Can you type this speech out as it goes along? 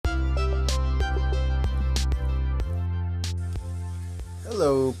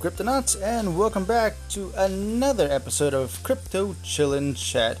Hello, Cryptonauts, and welcome back to another episode of Crypto Chillin'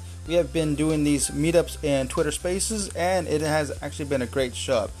 Chat. We have been doing these meetups in Twitter Spaces, and it has actually been a great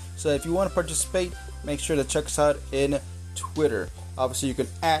show. So if you want to participate, make sure to check us out in Twitter. Obviously, you can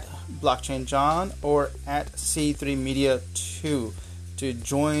at Blockchain John or at C3 Media 2 to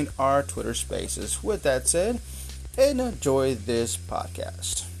join our Twitter Spaces. With that said, enjoy this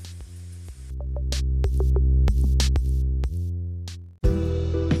podcast.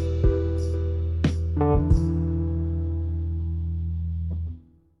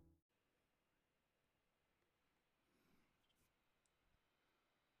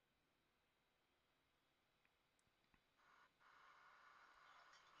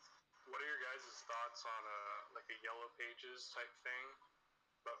 What are your guys' thoughts on a yellow pages type thing,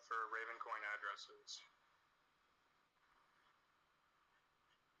 but for Ravencoin addresses?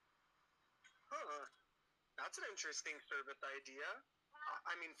 Huh. That's an interesting service idea.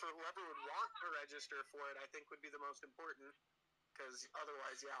 I mean, for whoever would want to register for it, I think would be the most important. Because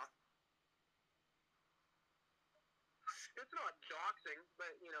otherwise, yeah. It's not doxing, but,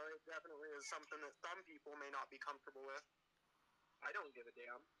 it definitely is something that some people may not be comfortable with. I don't give a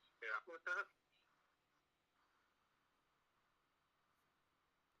damn. Yeah.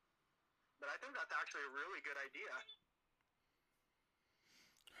 But I think that's actually a really good idea.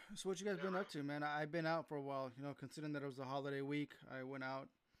 So what you guys been up to, man? I've been out for a while. Considering that it was a holiday week, I went out.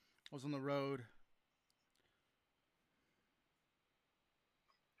 I was on the road.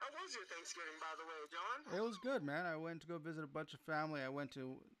 How was your Thanksgiving, by the way, John? It was good, man. I went to go visit a bunch of family. I went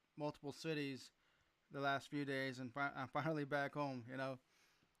to multiple cities the last few days, and I'm finally back home.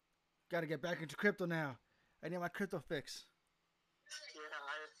 Got to get back into crypto now. I need my crypto fix. Yeah,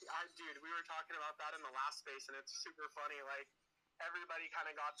 dude, we were talking about that in the last space, and it's super funny. Like, everybody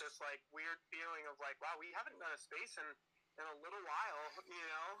kind of got this like weird feeling of like, wow, we haven't done a space in a little while,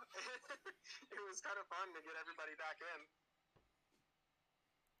 It was kind of fun to get everybody back in.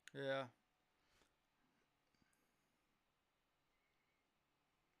 Yeah.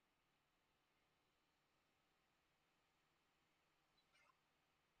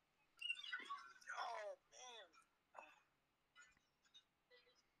 Oh man.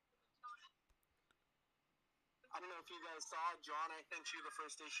 I don't know if you guys saw, John. I sent you the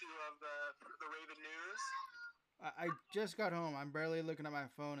first issue of the Raven News. I just got home. I'm barely looking at my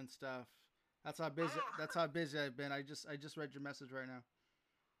phone and stuff. That's how busy. Oh. That's how busy I've been. I just read your message right now.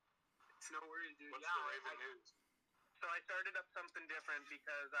 It's no worries, dude. What's the Raven News? So I started up something different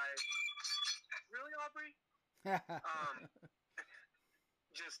because I really, Aubrey. I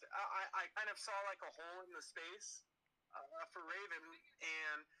kind of saw like a hole in the space for Raven,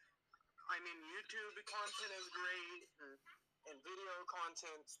 and I mean YouTube content is great, and video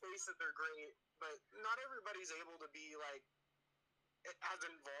content spaces are great, but not everybody's able to be like as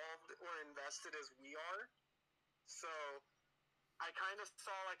involved or invested as we are. So I kind of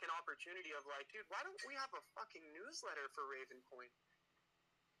saw like an opportunity of like, dude, why don't we have a fucking newsletter for Ravencoin?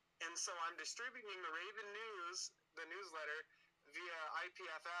 And so I'm distributing the Raven News, the newsletter, via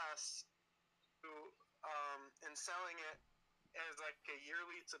IPFS, and selling it as like a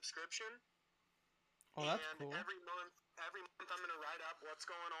yearly subscription. Oh, that's and cool. Every month I'm going to write up what's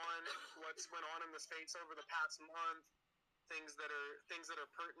going on, what's went on in the space over the past month, things that are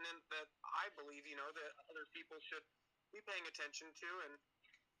pertinent that I believe that other people should be paying attention to, and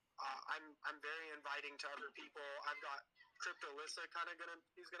I'm very inviting to other people. I've got Crypto Lissa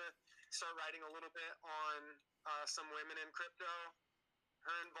he's gonna start writing a little bit on some women in crypto,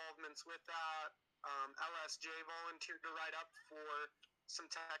 her involvements with that. LSJ volunteered to write up for some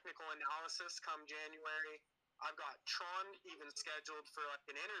technical analysis come January. I've got Tron even scheduled for like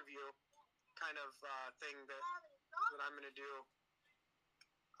an interview kind of thing that I'm gonna do.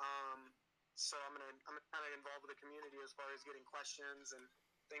 So I'm kind of involved with the community as far as getting questions and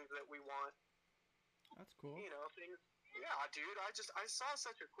things that we want. That's cool. Things. Yeah, dude. I saw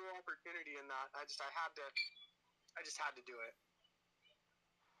such a cool opportunity in that. I just had to do it.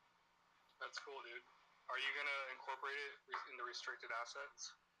 That's cool, dude. Are you gonna incorporate it into restricted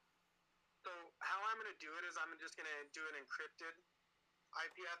assets? So how I'm gonna do it is I'm just gonna do an encrypted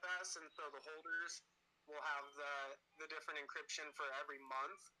IPFS, and so the holders will have the different encryption for every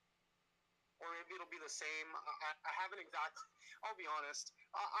month. Or maybe it'll be the same. I haven't I'll be honest.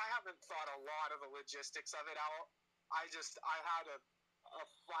 I haven't thought a lot of the logistics of it out. I had a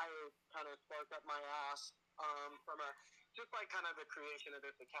fire kind of spark up my ass from just like kind of the creation of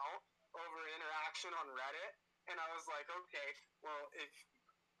this account over interaction on Reddit. And I was like, okay, well, if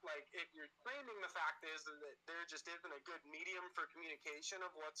like, if you're claiming the fact is that there just isn't a good medium for communication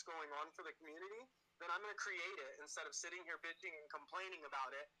of what's going on for the community, then I'm going to create it instead of sitting here bitching and complaining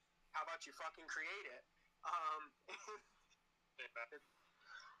about it. How about you fucking create it?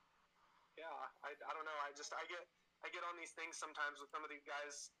 Yeah, I don't know. I get on these things sometimes with some of these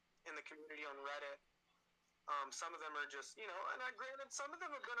guys in the community on Reddit. Some of them are just, you know, and granted, some of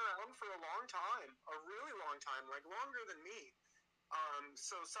them have been around for a long time, a really long time, like longer than me.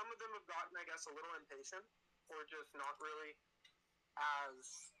 So some of them have gotten, I guess, a little impatient, or just not really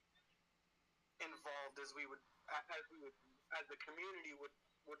as involved as as the community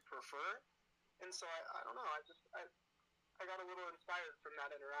would prefer. And so I don't know. I got a little inspired from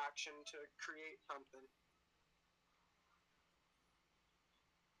that interaction to create something.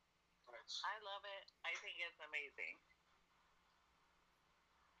 Nice. I love it. I think it's amazing.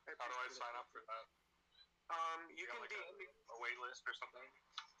 How do I sign up for that? You can like DM me. a wait list or something?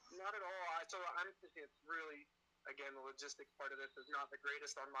 Not at all. So I'm thinking it's really, again, the logistics part of this is not the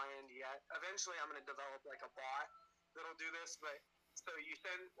greatest on my end yet. Eventually, I'm going to develop like a bot that'll do this. But so you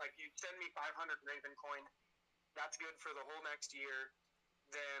send me 500 Raven coin. That's good for the whole next year.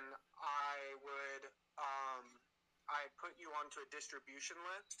 Then I would I put you onto a distribution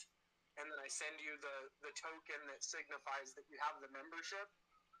list, and then I send you the token that signifies that you have the membership.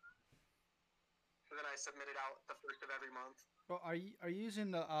 And then I submit it out the first of every month. Well, are you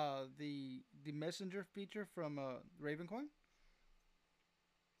using the messenger feature from Ravencoin?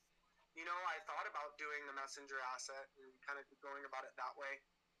 You know, I thought about doing the messenger asset and kind of going about it that way.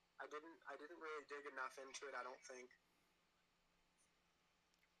 I didn't really dig enough into it, I don't think.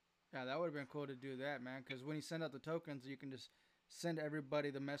 Yeah, that would have been cool to do that, man. Because when you send out the tokens, you can just send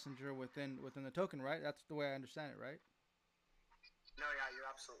everybody the messenger within the token, right? That's the way I understand it, right? No, yeah, you're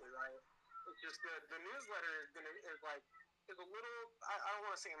absolutely right. It's just the newsletter is a little. I don't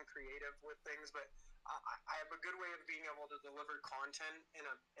want to say I'm creative with things, but I have a good way of being able to deliver content in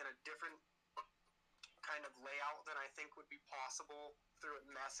a different kind of layout than I think would be possible through a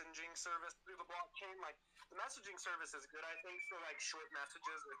messaging service through the blockchain. Like, the messaging service is good, I think, for like short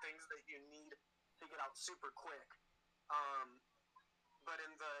messages or things that you need to get out super quick. But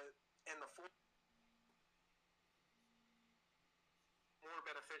in the more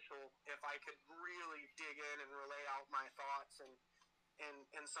beneficial if I could really dig in and relay out my thoughts and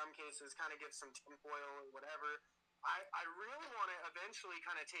in some cases kind of give some tinfoil or whatever. I really want to eventually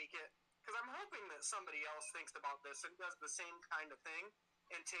kind of take it, because I'm hoping that somebody else thinks about this and does the same kind of thing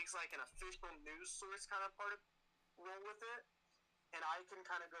and takes like an official news source kind of part of roll with it, and I can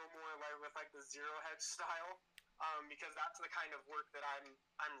kind of go more like with like the zero hedge style, because that's the kind of work that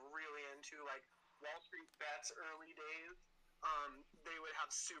I'm really into. Like Wall Street Bets early days, they would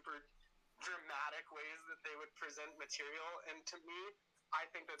have super dramatic ways that they would present material, and to me, I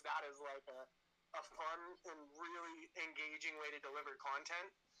think that is like a fun and really engaging way to deliver content.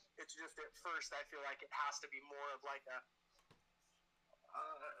 It's just at first I feel like it has to be more of like a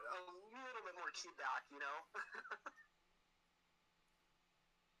little bit more key back, you know?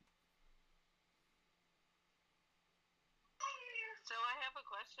 So I have a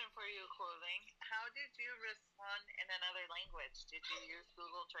question for you, Clothing. How did you respond in another language? Did you use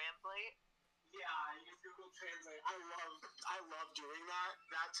Google Translate? Yeah, I use Google Translate. I love doing that.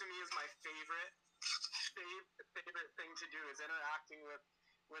 That to me is my favorite thing to do, is interacting with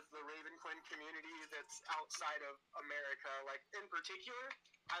the Ravencoin community that's outside of America. Like, in particular,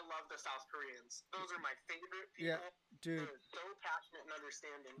 I love the South Koreans. Those are my favorite people. Yeah, dude. They're so passionate and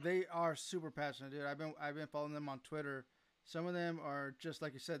understanding. They are super passionate, dude. I've been following them on Twitter. Some of them are just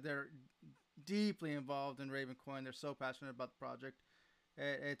like you said. They're deeply involved in Ravencoin. They're so passionate about the project.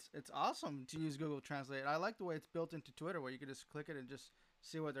 It's awesome to use Google Translate. I like the way it's built into Twitter, where you can just click it and just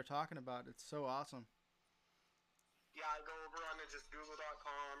see what they're talking about. It's so awesome. Yeah, I go over onto just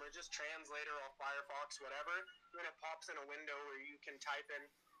google.com or just Translator or Firefox, whatever, and it pops in a window where you can type in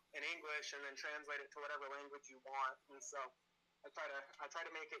English and then translate it to whatever language you want. And so I try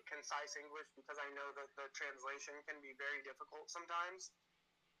to make it concise English, because I know that the translation can be very difficult sometimes.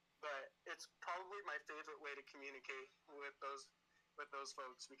 But it's probably my favorite way to communicate with those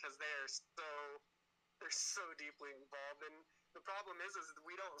folks, because they're so deeply involved. And the problem is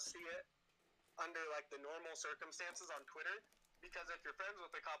we don't see it under like the normal circumstances on Twitter, because if you're friends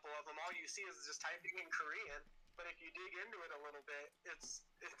with a couple of them, all you see is just typing in Korean. But if you dig into it a little bit, it's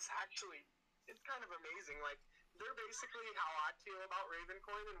kind of amazing. Like, they're basically how I feel about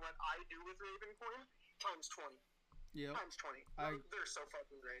Ravencoin and what I do with Ravencoin times 20. Yeah. Times 20. They're so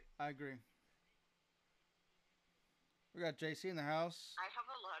fucking great. I agree. We got JC in the house. I have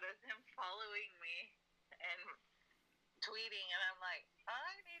a lot of them following me, and tweeting, and I'm like, I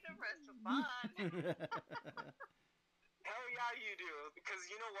need to respond. Hell yeah, you do. Because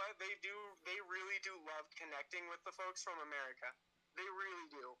you know what? They really do love connecting with the folks from America. They really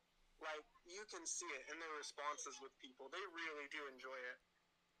do. Like, you can see it in their responses with people. They really do enjoy it.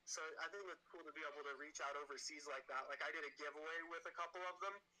 So I think it's cool to be able to reach out overseas like that. Like, I did a giveaway with a couple of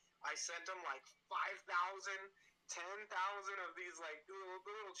them. I sent them like 5,000, 10,000 of these like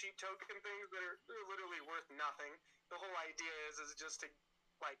little cheap token things that are literally worth nothing. The whole idea is just to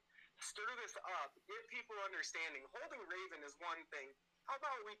like stir this up, get people understanding. Holding Raven is one thing. How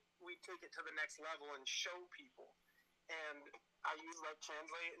about we take it to the next level and show people? And I use like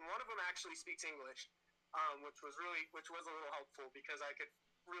Translate, and one of them actually speaks English, which was a little helpful because I could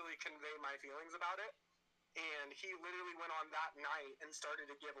really convey my feelings about it. And he literally went on that night and started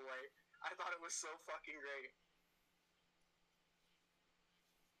a giveaway. I thought it was so fucking great.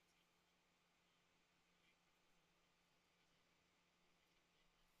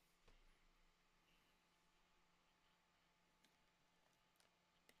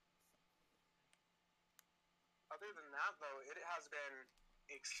 Other than that, though, it has been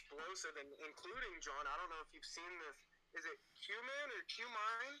explosive, and including John. I don't know if you've seen this. Is it Qman or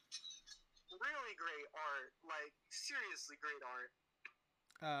Qmine? Really great art, like seriously great art.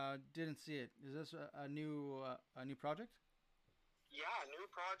 Didn't see it. Is this a new project? Yeah, new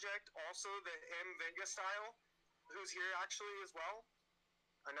project. Also, the M Vega style, who's here actually as well.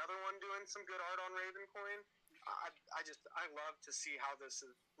 Another one doing some good art on Ravencoin. I love to see how this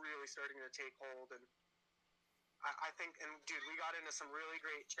is really starting to take hold, and I think, and dude, we got into some really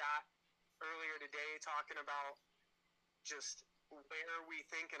great chat earlier today talking about just where we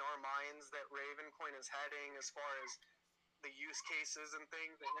think in our minds that Ravencoin is heading as far as the use cases and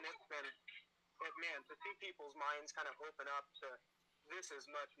things. And it's been, man, to see people's minds kind of open up to this is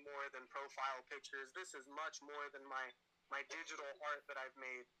much more than profile pictures. This is much more than my digital art that I've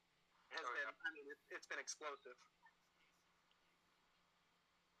made. Has been, I mean, it's been explosive.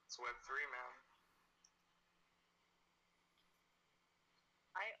 It's Web3, man.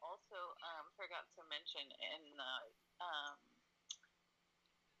 I also forgot to mention in the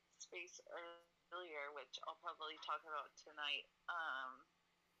space earlier, which I'll probably talk about tonight,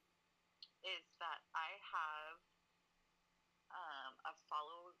 is that I have a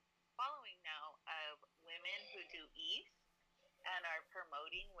following now of women who do ETH and are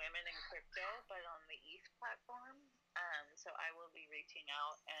promoting women in crypto, but on the ETH platform. So I will be reaching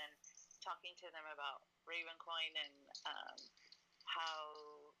out and talking to them about Ravencoin and how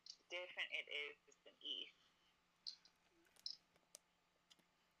different it is than ETH.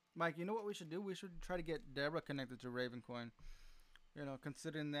 Mike, you know what we should do? We should try to get Deborah connected to Ravencoin. You know,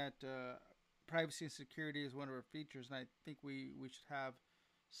 considering that privacy and security is one of our features, and I think we should have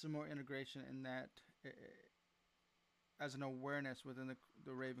some more integration in that as an awareness within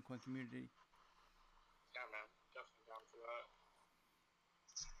the Ravencoin community. Yeah, man. Definitely down for that.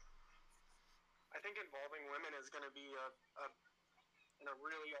 I think involving women is going to be in a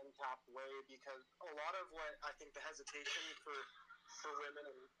really untapped way, because a lot of what I think the hesitation for women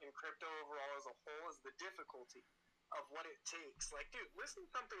in crypto overall as a whole is the difficulty of what it takes. Like, dude, listen to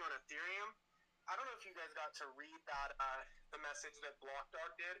something on Ethereum. I don't know if you guys got to read that the message that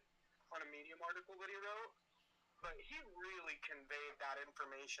Blockdog did on a Medium article that he wrote, but he really conveyed that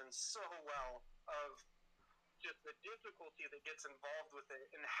information so well of just the difficulty that gets involved with it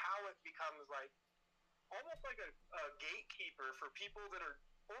and how it becomes like almost like a gatekeeper for people that are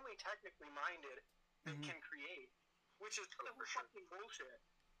only technically minded that can create, which is fucking bullshit.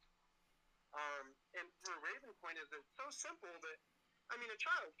 And for Ravencoin is it's so simple that, I mean, a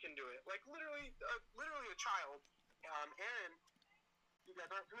child can do it. Like literally a child. Aaron, you guys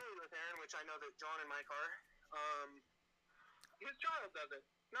aren't familiar with Aaron, which I know that John and Mike are. His child does it.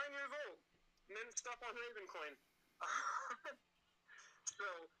 9 years old. Mint stuff on Ravencoin. So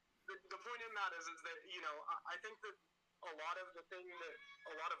the point in that is that, you know, I think that a lot of the thing that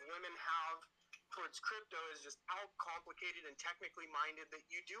a lot of women have towards crypto is just how complicated and technically minded that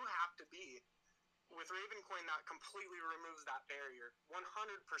you do have to be. With Ravencoin, that completely removes that barrier. 100%.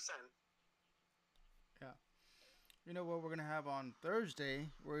 Yeah. You know what we're going to have on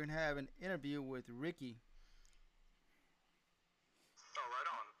Thursday? We're going to have an interview with Ricky. Oh, right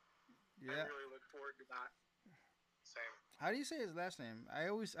on. Yeah. I really look forward to that. Same. How do you say his last name? I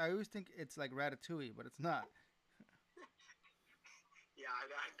always think it's like Ratatouille, but it's not. Yeah,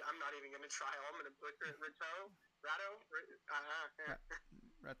 I'm not even going to try. I'm going to butcher it. Rato?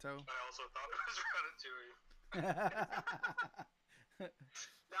 Rato. I also thought it was Ratatouille.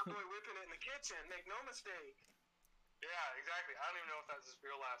 That boy whipping it in the kitchen, make no mistake. Yeah, exactly. I don't even know if that's his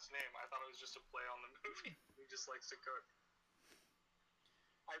real last name. I thought it was just a play on the movie. just likes to cook.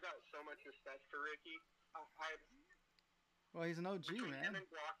 I got so much respect for Ricky. Well, he's an OG, Between him man. and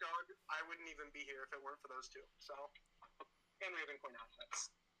Block Dog, I wouldn't even be here if it weren't for those two. So, and Raven Coin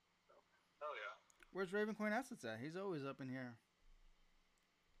Assets. Hell yeah. Where's Raven Coin Assets at? He's always up in here.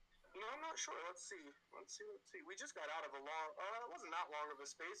 No, I'm not sure. Let's see. We just got out of a long. It wasn't that long of a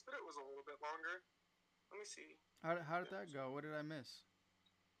space, but it was a little bit longer. Let me see. How did that go? What did I miss?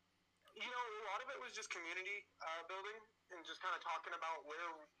 You know, a lot of it was just community building and just kind of talking about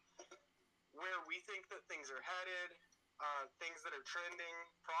where we think that things are headed, things that are trending,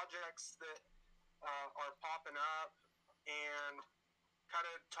 projects that are popping up, and kind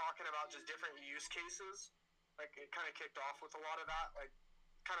of talking about just different use cases. Like, it kind of kicked off with a lot of that, like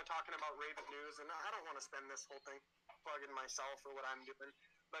kind of talking about Raven News. And I don't want to spend this whole thing plugging myself or what I'm doing,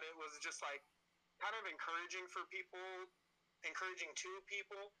 but it was just like kind of encouraging to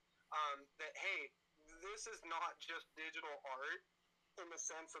people that, hey, this is not just digital art in the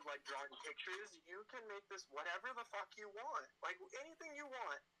sense of like drawing pictures. You can make this whatever the fuck you want, like anything you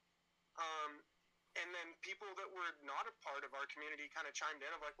want. And then people that were not a part of our community kind of chimed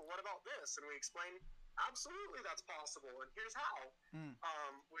in of like, well, what about this? And we explained, absolutely, that's possible, and here's how.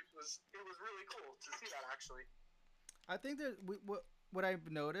 Which was really cool to see that, actually. I think that what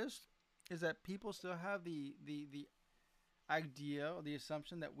I've noticed is that people still have the idea or the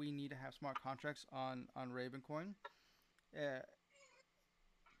assumption that we need to have smart contracts on Ravencoin.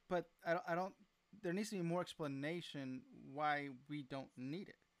 But I don't. There needs to be more explanation why we don't need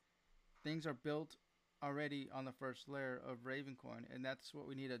it. Things are built already on the first layer of Ravencoin, and that's what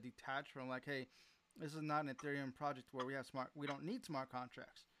we need to detach from. Like, hey, this is not an Ethereum project where we don't need smart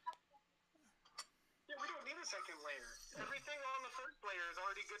contracts. Yeah, we don't need a second layer. Everything on the first layer is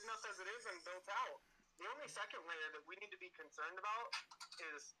already good enough as it is and built out. The only second layer that we need to be concerned about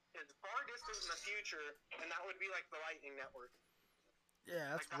is far distant in the future, and that would be like the Lightning Network.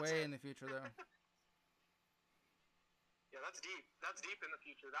 Yeah, that's way in the future, though. Yeah, that's deep. That's deep in the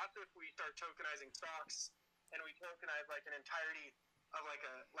future. That's if we start tokenizing stocks and we tokenize like an entirety of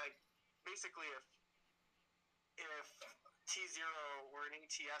basically if T0 or an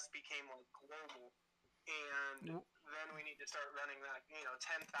ETS became like global, and then we need to start running that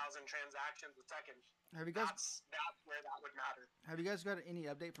 10,000 transactions a second. Have you guys? That's where that would matter. Have you guys got any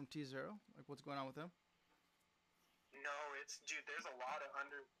update from T0? Like, what's going on with them? No, there's a lot of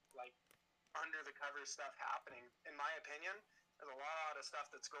under the cover stuff happening. In my opinion, there's a lot of stuff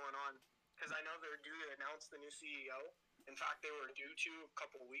that's going on because I know they're due to announce the new CEO. In fact, they were due to a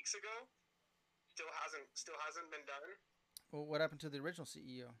couple of weeks ago. Still hasn't been done. Well, what happened to the original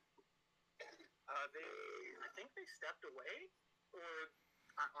CEO? I think they stepped away, or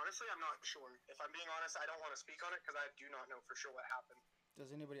honestly, I'm not sure. If I'm being honest, I don't want to speak on it because I do not know for sure what happened.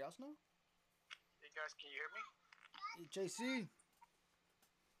 Does anybody else know? Hey guys, can you hear me? Hey, JC.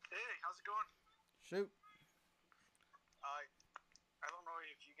 Hey, how's it going? Shoot. I don't know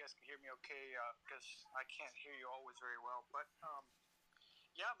if you guys can hear me okay because I can't hear you always very well. But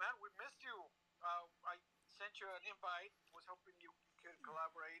yeah, man, we missed you. I sent you an invite. Was hoping you could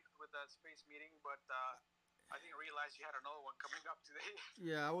collaborate with that space meeting, but I didn't realize you had another one coming up today.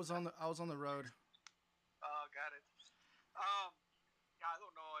 Yeah, I was on the road. Got it. Yeah, I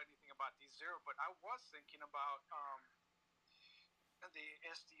don't know anything about T0, but I was thinking about the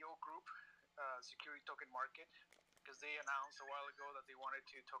STO group, Security Token Market, because they announced a while ago that they wanted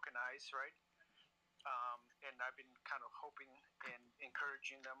to tokenize, right? And I've been kind of hoping and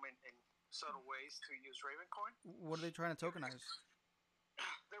encouraging them in subtle ways to use Ravencoin. What are they trying to tokenize?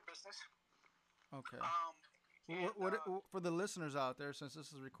 Their business. Okay. What for the listeners out there, since this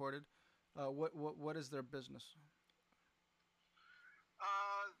is recorded, what is their business?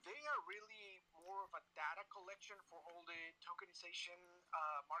 They are really more of a data collection for all the tokenization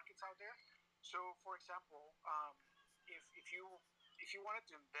markets out there. So, for example, if you wanted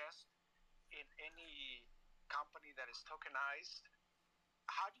to invest in any company that is tokenized,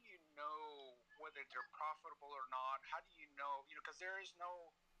 how do you know whether they're profitable or not? How do you know? Because there is no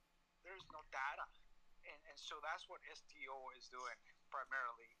data, and so that's what STO is doing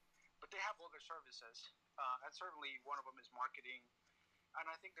primarily. But they have other services, and certainly one of them is marketing. And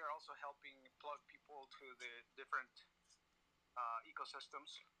I think they're also helping plug people to the different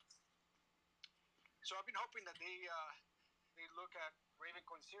ecosystems. So I've been hoping that they look at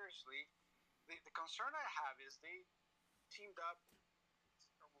Ravencoin seriously. The concern I have is they teamed up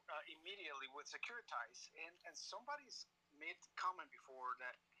immediately with Securitize, and somebody's made the comment before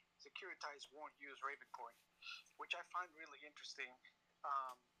that Securitize won't use Ravencoin, which I find really interesting.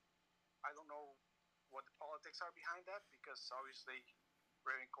 I don't know what the politics are behind that, because obviously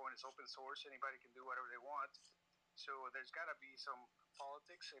Ravencoin is open source. Anybody can do whatever they want. So there's got to be some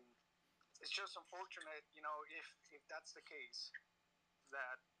politics, and it's just unfortunate, if that's the case,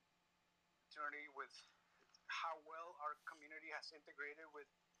 that opportunity with how well our community has integrated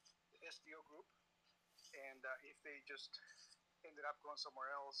with the STO group, and if they just ended up going somewhere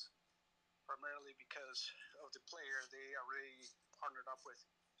else, primarily because of the player they already partnered up with.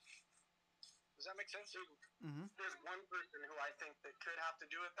 Does that make sense? Mm-hmm. There's one person who I think that could have to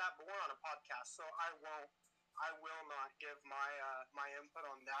do with that, but we're on a podcast, so I will not give my input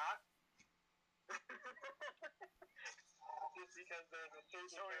on that. Just because there's a certain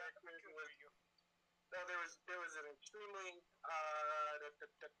character who was, no, there was an extremely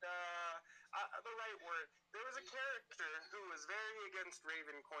the right word. There was a character who was very against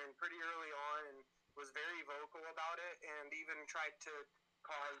Ravencoin pretty early on and was very vocal about it, and even tried to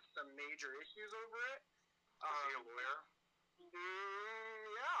cause some major issues over it. Was he a lawyer?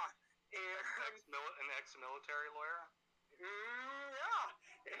 Yeah. An ex-military lawyer? Yeah.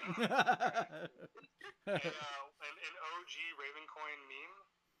 An OG Ravencoin meme?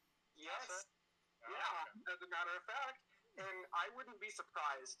 Yes. Yeah, as a matter of fact. And I wouldn't be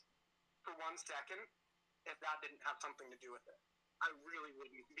surprised for 1 second if that didn't have something to do with it. I really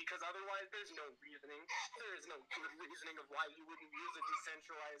wouldn't, because otherwise there's no reasoning. There is no good reasoning of why you wouldn't use a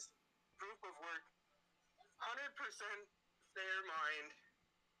decentralized proof of work, 100% fair mind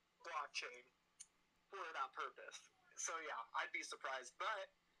blockchain for that purpose. So yeah, I'd be surprised. But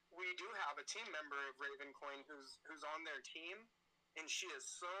we do have a team member of Ravencoin who's on their team, and she is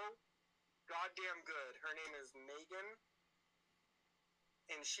so goddamn good. Her name is Megan,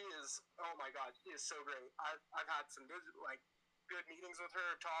 and she is, oh my god, she is so great. I've had some good meetings with her,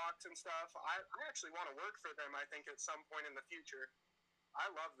 talks and stuff. I actually want to work for them, I think, at some point in the future. I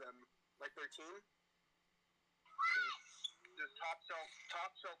love them. Like their team. Just top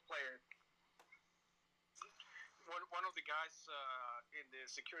shelf player. One of the guys in the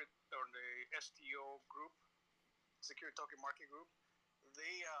security or the STO group, Security Token Market Group,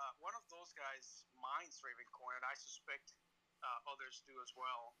 they one of those guys mines Ravencoin, and I suspect others do as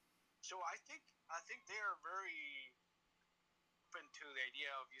well. So I think they are very open to the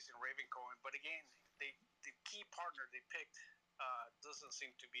idea of using Ravencoin, but again, the key partner they picked doesn't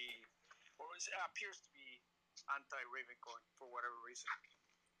seem to be, or appears to be anti-Ravencoin for whatever reason.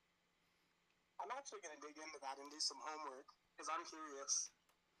 I'm actually going to dig into that and do some homework, because I'm curious.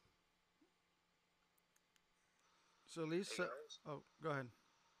 So Lisa, Hey go ahead.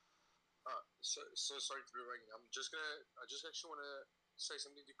 so sorry to be ringing. I just actually want to say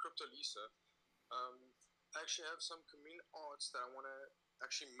something to Crypto Lisa. I actually have some community arts that I want to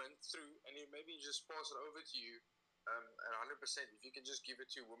actually mint through, and maybe just pass it over to you. And 100%, if you can just give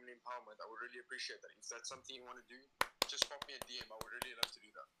it to Women Empowerment, I would really appreciate that. If that's something you want to do, just pop me a DM. I would really love to do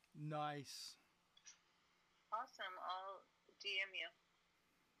that. Nice. Awesome. I'll DM you.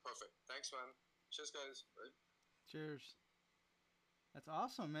 Perfect. Thanks, man. Cheers, guys. Bye. Cheers. That's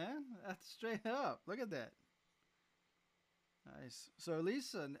awesome, man. That's straight up. Look at that. Nice. So,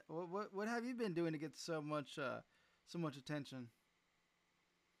 Lisa, what have you been doing to get so much attention?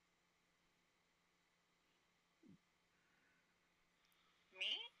 Me?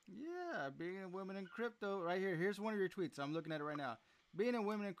 Yeah, being a woman in crypto. Right here. Here's one of your tweets. I'm looking at it right now. Being a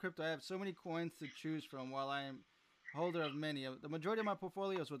woman in crypto, I have so many coins to choose from while I am holder of many. The majority of my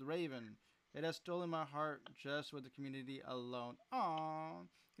portfolio is with Raven. It has stolen my heart just with the community alone. Aww.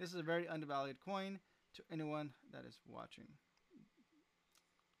 This is a very undervalued coin to anyone that is watching.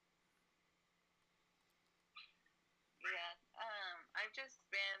 Yeah. I've just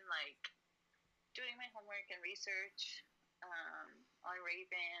been doing my homework and research on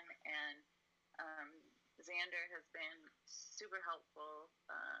Raven, and Xander has been super helpful.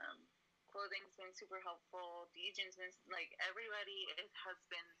 Clothing's been super helpful. Dejan's been everybody has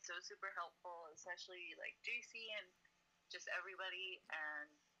been so super helpful, especially JC and just everybody. And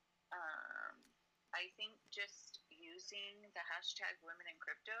I think just using the hashtag Women in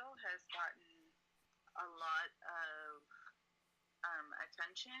Crypto has gotten a lot of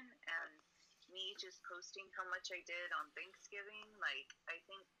attention, and me just posting how much I did on Thanksgiving. I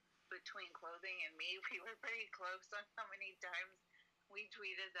think between clothing and me, we were pretty close on how many times we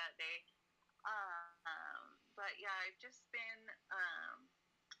tweeted that day. But yeah, I've just been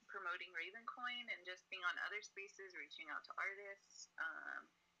promoting Ravencoin and just being on other spaces, reaching out to artists.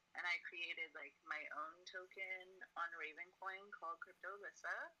 And I created my own token on Ravencoin called Crypto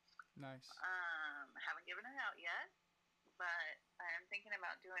Lissa. Nice. I haven't given it out yet, but I'm thinking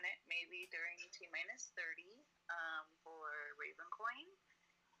about doing it maybe during T-30 for Ravencoin.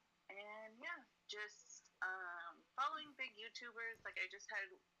 And yeah, just following big YouTubers. Like I just had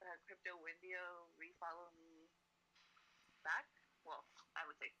Crypto Windio refollow me back. Well, I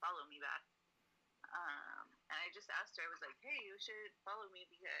would say follow me back. And I just asked her. I was like, "Hey, you should follow me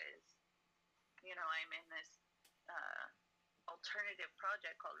because I'm in this alternative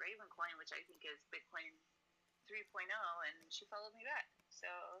project called Ravencoin, which I think is Bitcoin 3.0," and she followed me back. So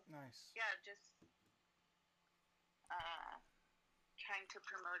Nice. yeah, just trying to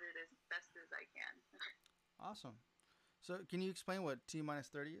promote it as best as I can. Awesome. So, can you explain what T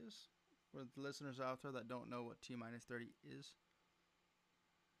minus 30 is for the listeners out there that don't know what T minus 30 is?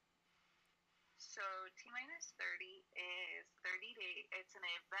 So T minus 30 is 30 days. It's an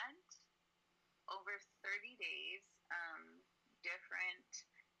event over 30 days. Different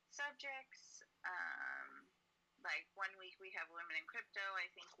subjects. Like 1 week we have women in crypto. I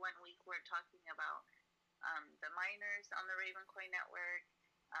think 1 week we're talking about the miners on the Ravencoin network.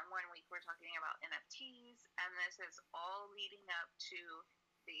 1 week we're talking about NFTs, and this is all leading up to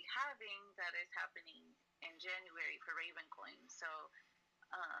the halving that is happening in January for Ravencoin. So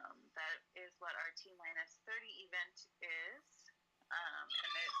that is what our T minus 30 event is,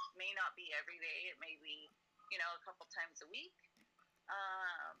 and it may not be every day. It may be, a couple times a week.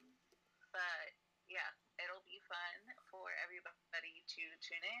 But yeah, it'll be fun for everybody to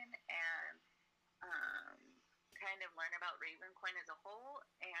tune in and kind of learn about Ravencoin as a whole.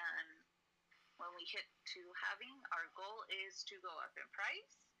 And when we hit to halving, our goal is to go up in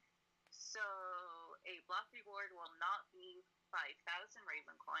price. So a block reward will not be 5,000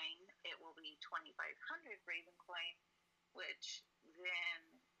 Ravencoin. It will be 2,500 Ravencoin, which then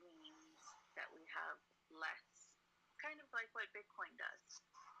means that we have less, kind of like what Bitcoin does.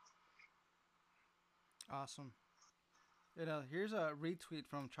 Awesome. Here's a retweet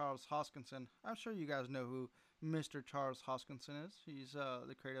from Charles Hoskinson. I'm sure you guys know who Mr. Charles Hoskinson is. He's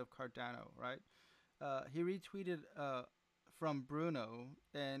the creator of Cardano, right? He retweeted from Bruno,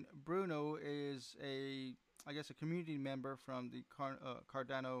 and Bruno is a community member from the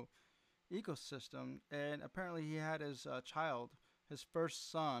Cardano ecosystem, and apparently he had his his first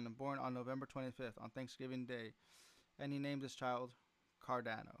son, born on November 25th, on Thanksgiving Day, and he named his child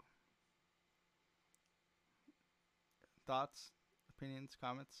Cardano. Thoughts, opinions,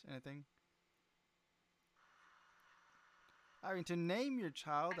 comments, anything? I mean, to name your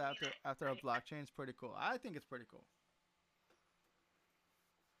child after a blockchain is pretty cool. I think it's pretty cool.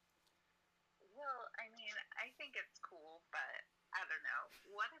 Well, I mean, I think it's cool, but I don't know.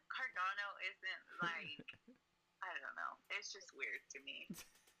 What if Cardano isn't like, I don't know. It's just weird to me.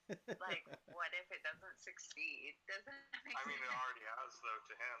 Like, what if it doesn't succeed? Doesn't it make I mean, it sense? already has though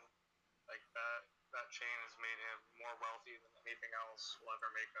to him. Like that chain has made him more wealthy than anything else will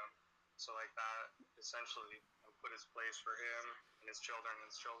ever make him. So like that essentially put his place for him and his children and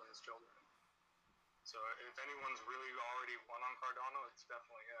his children's children. So if anyone's really already won on Cardano, it's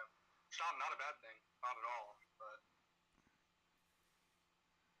definitely him. It's not a bad thing, not at all. But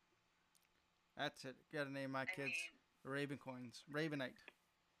That's it. Gotta name my kids Ravencoins. Ravenite.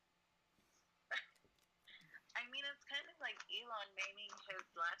 I mean, it's kind of like Elon naming his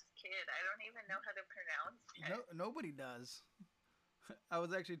last kid. I don't even know how to pronounce it. No, nobody does. I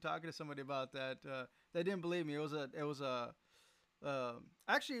was actually talking to somebody about that. They didn't believe me. It was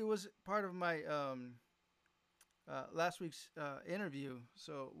actually it was part of my last week's interview.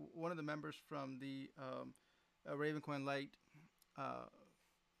 So one of the members from the Ravencoin Light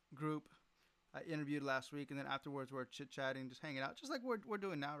group I interviewed last week, and then afterwards we're chit chatting, just hanging out, just like we're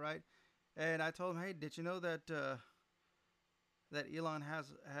doing now, right? And I told him, hey, did you know that that Elon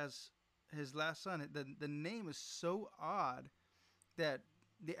has his last son? The name is so odd that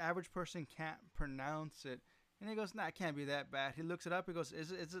the average person can't pronounce it. And he goes, nah, it can't be that bad. He looks it up. He goes,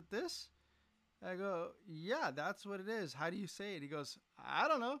 is it this? I go, yeah, that's what it is. How do you say it? He goes, I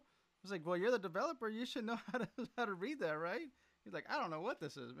don't know. I was like, well, you're the developer. You should know how to read that, right? He's like, I don't know what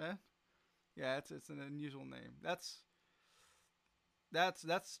this is, man. Yeah, it's an unusual name. That's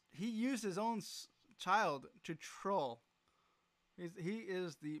he used his own child to troll. He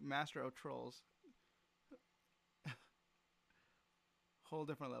is the master of trolls. Whole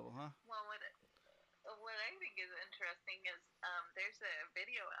different level, huh? Well, what I think is interesting is there's a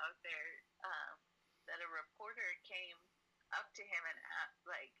video out there that a reporter came up to him and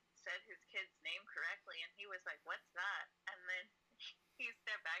said his kid's name correctly, and he was like, "What's that?" And then he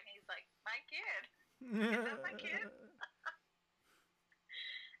stepped back and he's like, "My kid." Is that my kid?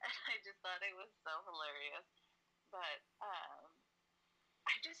 And I just thought it was so hilarious. But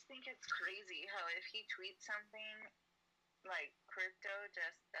I just think it's crazy how if he tweets something, like crypto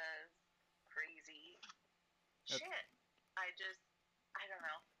just does crazy shit. I just I don't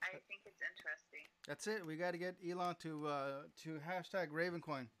know. I think it's interesting. That's it. We got to get Elon to hashtag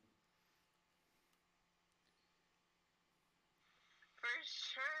Ravencoin. For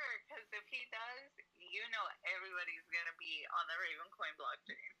sure, because if he does, everybody's gonna be on the Ravencoin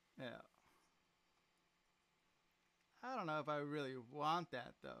blockchain. Yeah. I don't know if I really want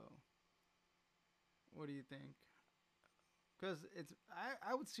that though. What do you think? Because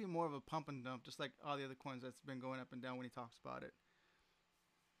I would see more of a pump and dump, just like all the other coins that's been going up and down when he talks about it.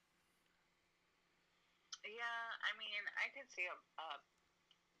 Yeah, I mean, I could see a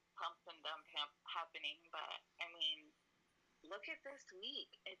pump and dump happening, but I mean, look at this week.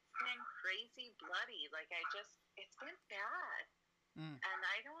 It's been crazy bloody. Like, it's been bad. And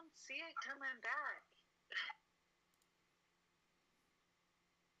I don't see it coming back.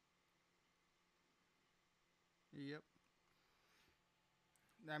 Yep.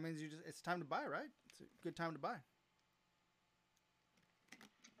 That means it's time to buy, right? It's a good time to buy.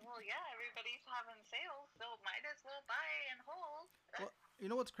 Well, yeah, everybody's having sales, so might as well buy and hold. Well, you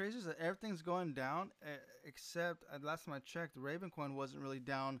know what's crazy is that everything's going down, except last time I checked, Ravencoin wasn't really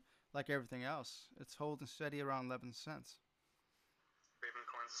down like everything else. It's holding steady around 11 cents.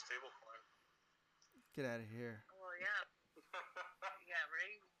 Ravencoin's a stable coin. Get out of here. Well, yeah. Yeah, I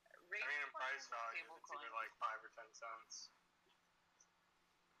mean, in price value, it's either like 5 or 10 cents.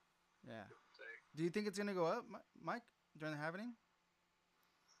 Yeah. Do you think it's going to go up, Mike, during the halving?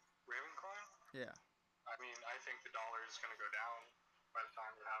 Ravencoin? Yeah. I mean, I think the dollar is going to go down by the time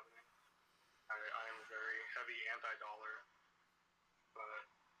of halving. I am very heavy anti-dollar, but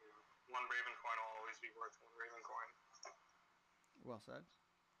one Ravencoin will always be worth one Ravencoin. Well said.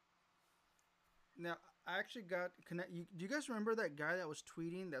 Now, I actually got do you guys remember that guy that was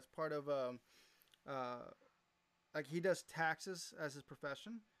tweeting? That's part of like he does taxes as his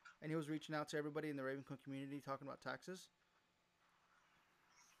profession, and he was reaching out to everybody in the Ravencoin community talking about taxes.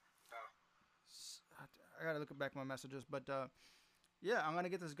 Oh. I gotta look back my messages, but yeah, I'm gonna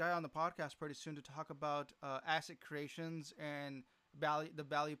get this guy on the podcast pretty soon to talk about asset creations and the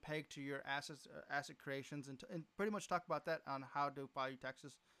value pegged to your asset creations, and pretty much talk about that on how to file your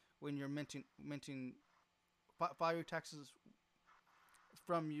taxes when you're file your taxes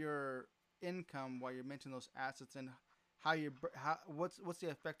from your income while you're minting those assets, and what's the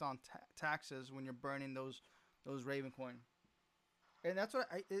effect on taxes when you're burning those Ravencoin. And that's what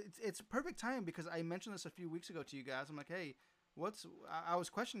it's perfect time, because I mentioned this a few weeks ago to you guys. I'm like, hey, I was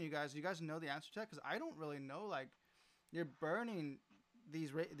questioning you guys. Do you guys know the answer to that? Because I don't really know. Like, you're burning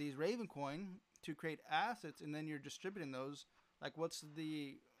these Ravencoin to create assets, and then you're distributing those. Like, what's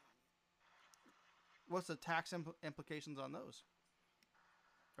the tax implications on those?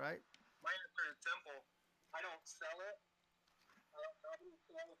 Right? My answer is simple. I don't sell it. I don't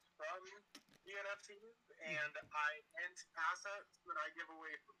sell it from the NFTs, and I mint assets that I give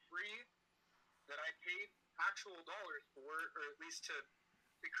away for free that I paid actual dollars for, or at least to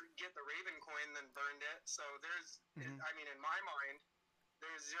get the Ravencoin, then burned it. So there's, I mean, in my mind,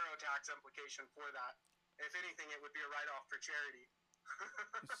 there's zero tax implication for that. If anything, it would be a write-off for charity.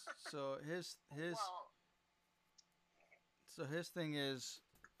 So his thing is,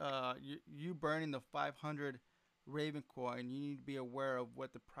 you burning the 500 Ravencoin, you need to be aware of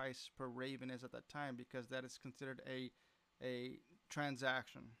what the price per Raven is at that time, because that is considered a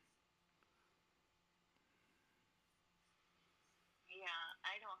transaction. Yeah,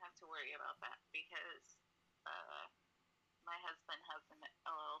 I don't have to worry about that, because my husband has an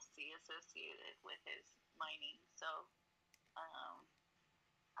LLC associated with his mining, so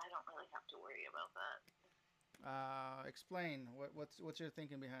I don't really have to worry about that. Explain what's your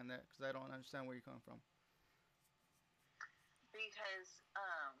thinking behind that, because I don't understand where you're coming from. Because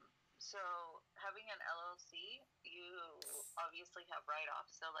so having an LLC, you obviously have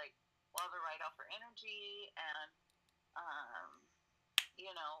write-offs. So like, we'll have a write-off for energy, and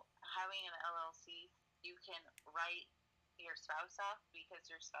having an LLC, you can write your spouse off because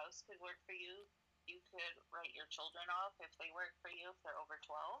your spouse could work for you. You could write your children off if they work for you, if they're over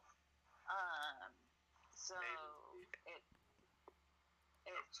 12. So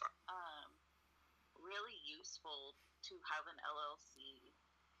it's really useful to have an LLC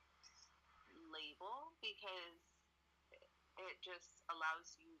label, because it just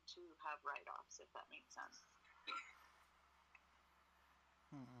allows you to have write-offs, if that makes sense.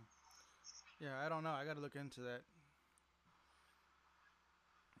 Yeah, I don't know. I got to look into that.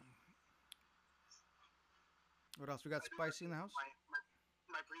 What else? We got Spicy in the house?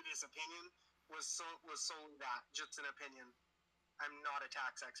 My previous opinion was solely that, just an opinion. I'm not a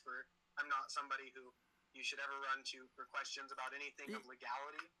tax expert. I'm not somebody who you should ever run to for questions about anything of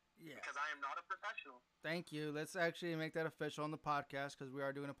legality. Yeah. because I am not a professional. Thank you. Let's actually make that official on the podcast because we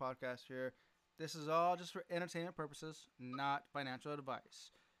are doing a podcast here. This is all just for entertainment purposes, not financial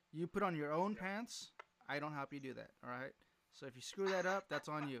advice. You put on your own pants. I don't help you do that. All right. So if you screw that up, that's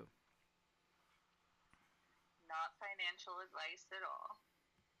on you. Not financial advice at all.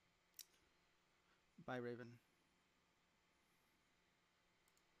 Bye, Raven.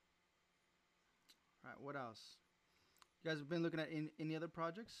 All right. What else? You guys have been looking at any other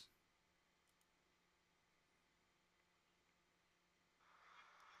projects?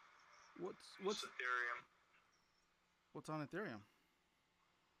 What's Ethereum. what's on Ethereum?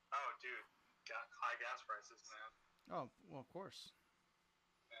 Oh, dude, high gas prices, man. Oh, well, of course.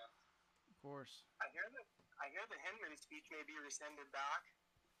 Yeah. Of course. I hear the Hinman speech may be rescinded back,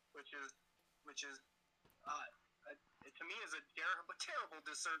 which is to me is a terrible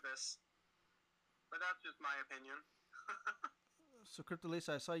disservice. But that's just my opinion. So,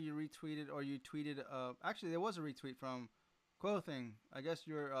 Cryptolisa, I saw you retweeted or you tweeted. Actually, there was a retweet from Quothing. I guess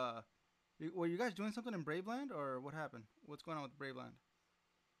were you guys doing something in Braveland or what happened? What's going on with Braveland?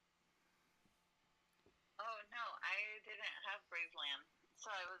 Oh no, I didn't have Braveland, so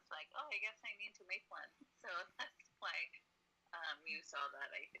I was like, oh, I guess I need to make one. So that's like, you saw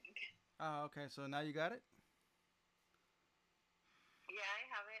that, I think. Oh, okay. So now you got it. Yeah, I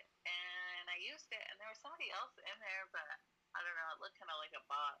have it, and I used it, and there was somebody else in there, but I don't know, it looked kind of like a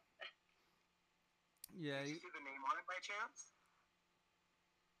bot. Yeah. Did you see the name on it by chance?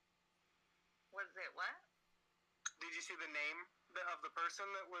 Was it what? Did you see the name of the person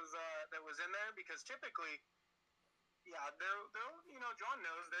that was in there? Because typically, yeah, they'll John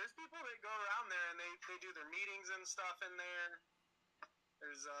knows there's people that go around there and they do their meetings and stuff in there.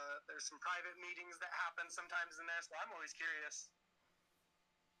 There's some private meetings that happen sometimes in there, so I'm always curious.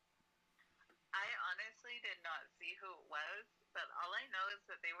 I honestly did not see who it was, but all I know is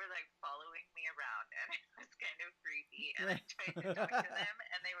that they were like following me around, and it was kind of creepy. And I tried to talk to them,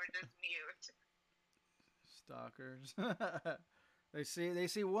 and they were just mute. Stalkers. They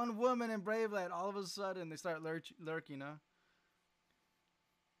see one woman in Braveland, all of a sudden they start lurking, huh?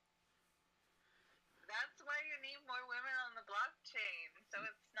 That's why you need more women on the blockchain, so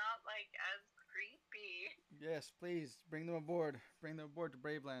it's not like as creepy. Yes, please bring them aboard. Bring them aboard to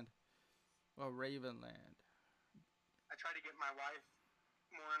Braveland. Well, Ravenland. I try to get my wife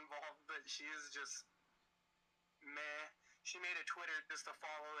more involved, but she is just meh. She made a Twitter just to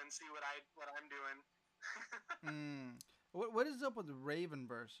follow and see what I'm doing. What is up with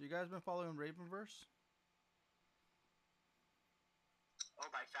Ravenverse? You guys been following Ravenverse?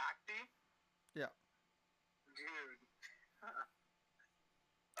 Oh, by Facty? Yeah. Dude.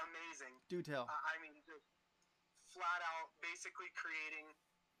 Amazing. Do tell. I mean, just flat out basically creating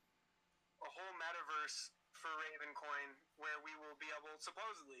a whole metaverse for Ravencoin where we will be able,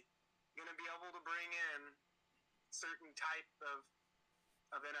 supposedly, going to be able to bring in certain type of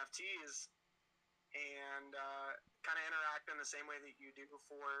NFTs and kind of interact in the same way that you do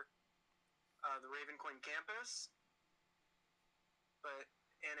for the Ravencoin campus, but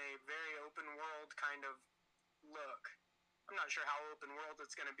in a very open world kind of look. I'm not sure how open world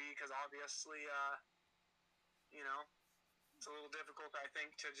it's going to be because obviously, it's a little difficult, I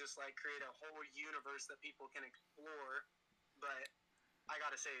think, to just like create a whole universe that people can explore. But I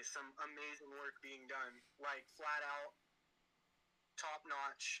gotta say, some amazing work being done, like flat out, top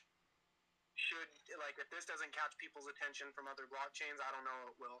notch. If this doesn't catch people's attention from other blockchains, I don't know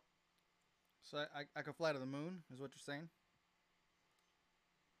what will. So I could fly to the moon, is what you're saying?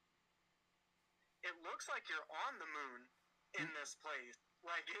 It looks like you're on the moon in this place.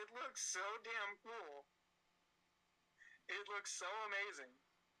 Like, it looks so damn cool. It looks so amazing.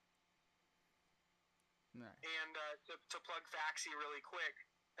 Nice. And to plug Faxy really quick,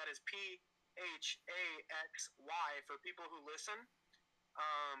 that is PHAXY for people who listen.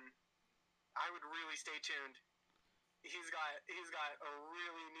 I would really stay tuned. He's got a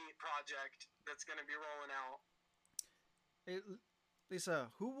really neat project that's going to be rolling out. Hey,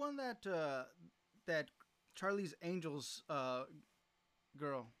 Lisa, who won that Charlie's Angels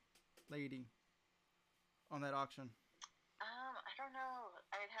lady on that auction? I don't know.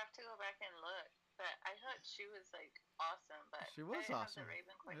 I'd have to go back and look. But I thought she was like awesome. But She was I didn't awesome. have the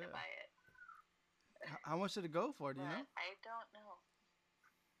Ravencoin Yeah. to buy it. How much did it go for? Do you But know? I don't know.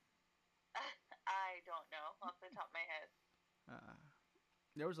 I don't know off the top of my head.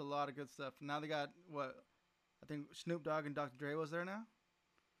 There was a lot of good stuff. Now they got what? I think Snoop Dogg and Dr. Dre was there now.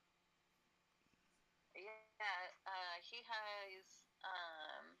 Yeah, he has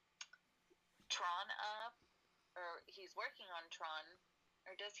Tron up, or he's working on Tron,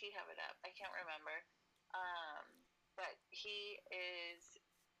 or does he have it up? I can't remember. But he is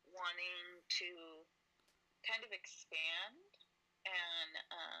wanting to kind of expand and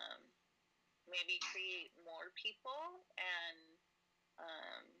maybe create more people. And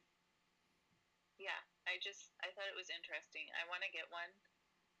yeah, I thought it was interesting. I want to get one,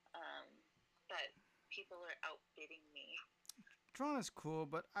 but people are outbidding me. Tron is cool,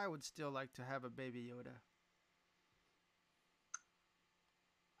 but I would still like to have a Baby Yoda.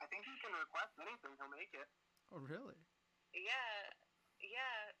 I think he can request anything, he'll make it. Oh, really? Yeah.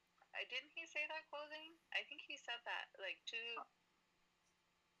 Didn't he say that, clothing? I think he said that like two.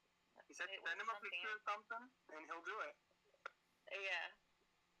 He said It send was him a picture or something, and he'll do it. Yeah.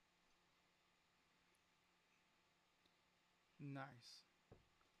 Nice.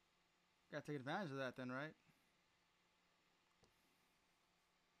 Gotta take advantage of that then, right?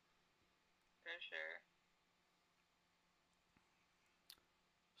 For sure.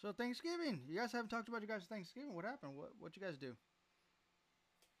 So Thanksgiving. You guys haven't talked about your guys' Thanksgiving. What happened? What you guys do?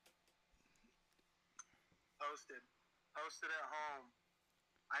 Hosted at home.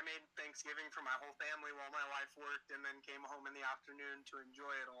 I made Thanksgiving for my whole family while my wife worked, and then came home in the afternoon to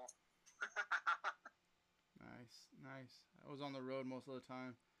enjoy it all. Nice. I was on the road most of the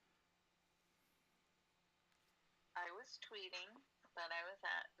time. I was tweeting that I was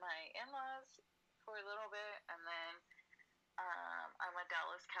at my in-laws for a little bit, and then I'm a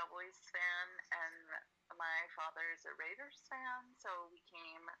Dallas Cowboys fan, and my father is a Raiders fan, so we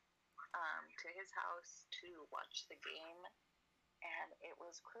came to his house to watch the game, and it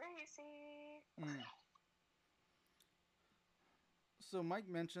was crazy. So Mike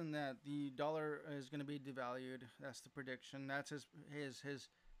mentioned that the dollar is going to be devalued. That's the prediction. That's his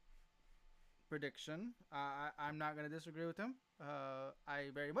prediction. I'm not going to disagree with him. I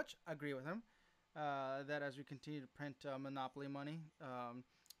very much agree with him. That as we continue to print monopoly money,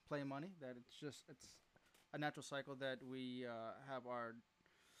 play money, that it's a natural cycle that we have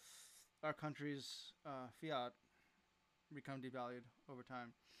our country's fiat become devalued over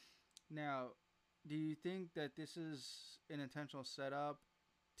time. Now, do you think that this is an intentional setup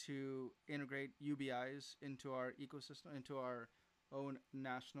to integrate UBIs into our ecosystem, into our own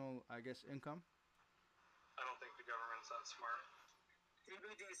national, I guess, income? I don't think the government's that smart.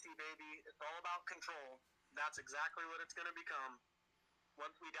 CBDC, baby. It's all about control. That's exactly what it's going to become.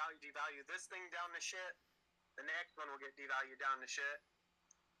 Once we devalue this thing down to shit, the next one will get devalued down to shit.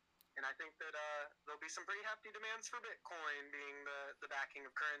 And I think that there'll be some pretty hefty demands for Bitcoin being the backing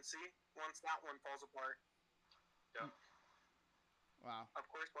of currency once that one falls apart. Yeah. Wow. Of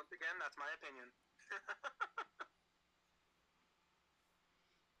course, once again, that's my opinion.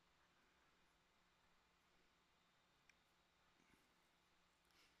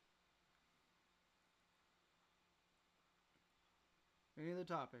 Any other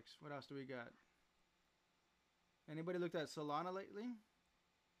topics? What else do we got? Anybody looked at Solana lately?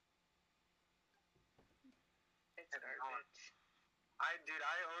 It's garbage. I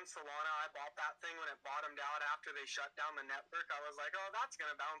own Solana. I bought that thing when it bottomed out after they shut down the network. I was like, oh, that's going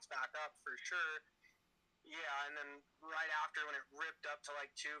to bounce back up for sure. Yeah, and then right after when it ripped up to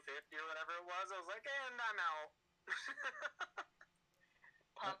like 250 or whatever it was, I was like, and I'm out.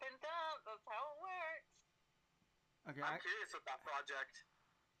 Pump and dump. That's how it works. Okay, I'm curious with that project.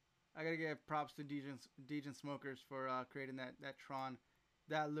 I gotta give props to Degen Smokers for creating that Tron.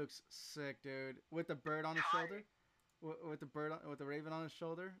 That looks sick, dude. With the bird on his shoulder, with the raven on his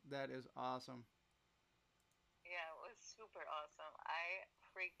shoulder, that is awesome. Yeah, it was super awesome. I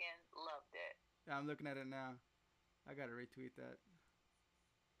freaking loved it. Yeah, I'm looking at it now. I gotta retweet that.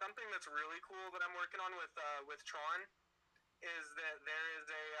 Something that's really cool that I'm working on with Tron is that there is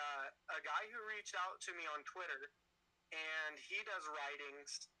a guy who reached out to me on Twitter, and he does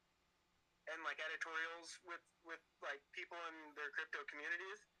writings and like editorials with like people in their crypto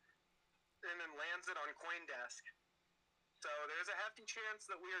communities, and then lands it on CoinDesk. So there's a hefty chance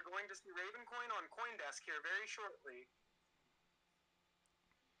that we are going to see Ravencoin on CoinDesk here very shortly.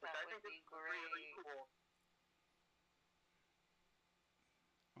 That I would think be it's really great. cool.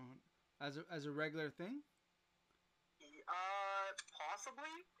 As a regular thing?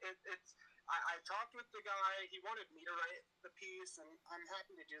 Possibly. I talked with the guy. He wanted me to write the piece, and I'm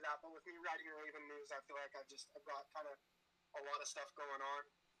happy to do that. But with me writing Raven News, I feel like I've got kind of a lot of stuff going on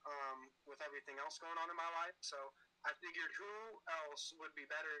with everything else going on in my life. So I figured who else would be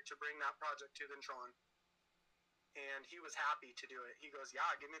better to bring that project to than Tron. And he was happy to do it. He goes,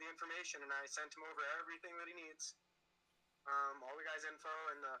 yeah, give me the information. And I sent him over everything that he needs. All the guy's info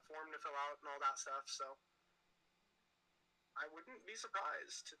and the form to fill out and all that stuff. So I wouldn't be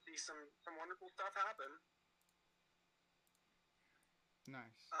surprised to see some wonderful stuff happen.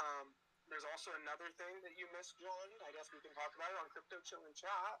 Nice. there's also another thing that you missed, John. I guess we can talk about it on Crypto Chill and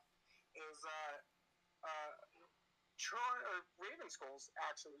Chat. Is Tron or Raven Skulls?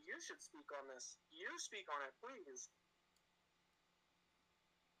 Actually, you should speak on this. You speak on it, please.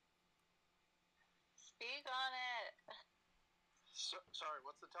 Speak on it. Sorry,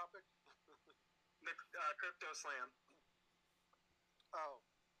 what's the topic? The Crypto Slam. Oh,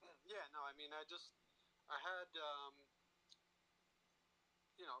 yeah. No, I mean, I had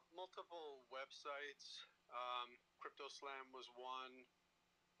multiple websites. Crypto Slam was one.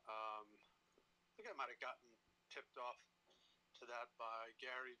 I think I might have gotten tipped off to that by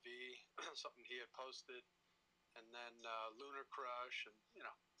Gary V. Something he had posted, and then Lunar Crush, and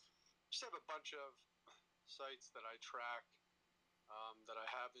just have a bunch of sites that I track that I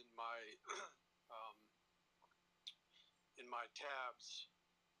have in my in my tabs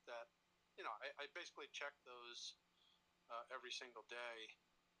that I basically check those every single day,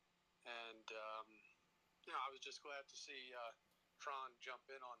 and I was just glad to see Tron jump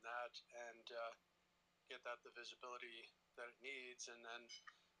in on that and get that the visibility that it needs, and then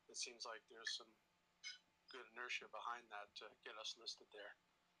it seems like there's some good inertia behind that to get us listed there.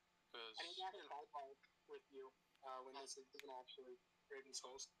 Because And he got a ballpark with you when this is actually Raven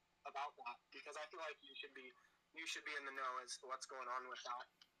Souls about that, because I feel like you should be in the know as to what's going on with that.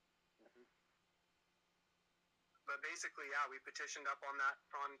 Mhm. But basically, yeah, we petitioned up on that.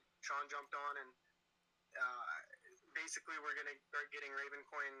 Tron jumped on, and basically we're gonna start getting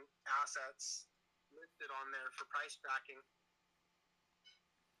Ravencoin assets listed on there for price tracking.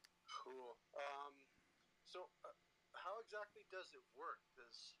 Cool. So how exactly does it work?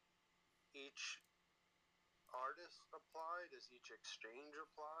 Does each artist apply? Does each exchange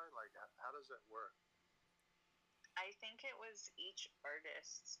apply? Like, how does that work? I think it was each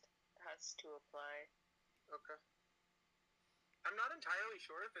artist has to apply. Okay. I'm not entirely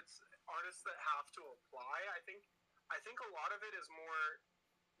sure if it's artists that have to apply. I think a lot of it is more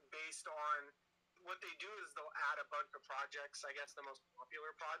based on what they do is they'll add a bunch of projects. I guess the most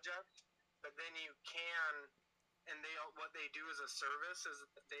popular project, but then you can, and what they do as a service is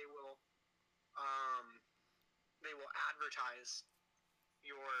they will advertise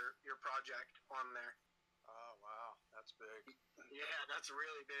your project on there. Oh wow, that's big. Yeah, that's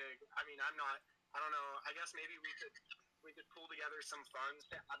really big. I mean, I don't know. I guess maybe we could pull together some funds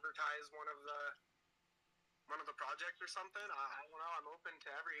to advertise one of the projects or something. I don't know. I'm open to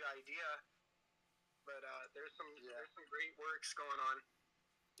every idea, but there's some great works going on.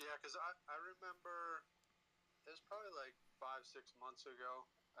 Yeah, because I remember it was probably like 5-6 months ago.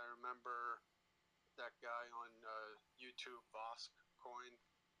 I remember that guy on YouTube, Vosk Coin.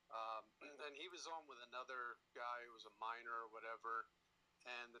 And he was on with another guy who was a miner or whatever,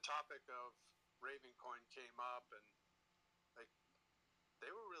 and the topic of Ravencoin came up, and like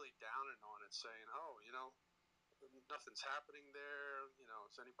they were really downing on it, saying, "Oh, nothing's happening there.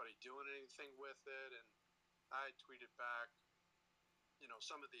 Is anybody doing anything with it?" And I tweeted back,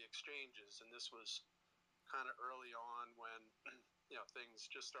 some of the exchanges, and this was kind of early on when things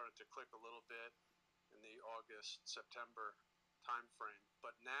just started to click a little bit in the August, September time frame.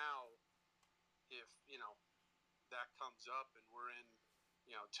 But now, if that comes up and we're in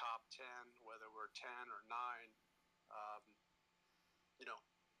top 10, whether we're 10 or 9,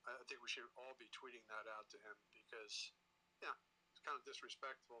 I think we should all be tweeting that out to him, because it's kind of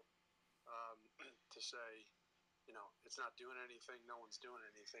disrespectful to say it's not doing anything, no one's doing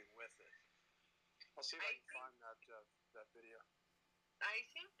anything with it. I'll see if I can find that video. I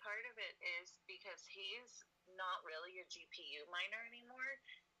think part of it is because he's not really a GPU miner anymore.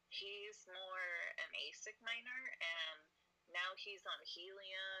 He's more an ASIC miner, and now he's on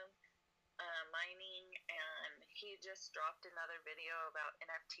Helium mining, and he just dropped another video about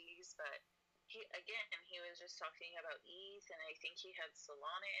NFTs, but he was just talking about ETH, and I think he had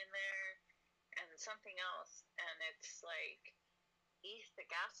Solana in there and something else, and it's like ETH, the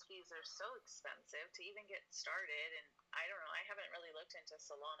gas fees are so expensive to even get started, and I don't know, I haven't really looked into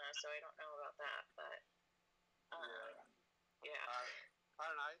Solana, so I don't know about that, but yeah. I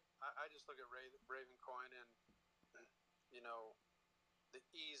don't know, I just look at Ravencoin and the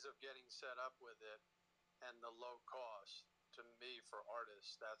ease of getting set up with it and the low cost. To me, for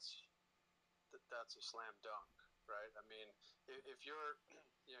artists, that's a slam dunk, right? I mean, if you're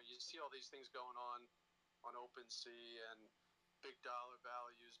you see all these things going on OpenSea and big dollar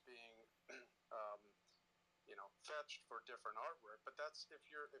values being fetched for different artwork, but that's if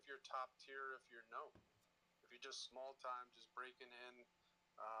you're top tier, if you're known. If you're just small time, just breaking in,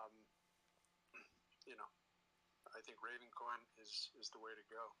 I think Ravencoin is the way to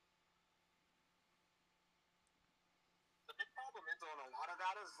go. The big problem is on a lot of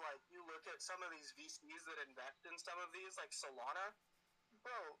that is like, you look at some of these VCs that invest in some of these, like Solana,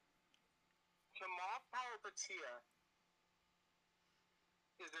 bro, Chamath Palihapitiya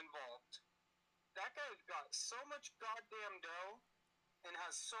is involved. That guy's got so much goddamn dough and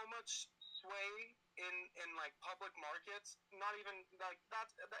has so much sway in like public markets. Not even like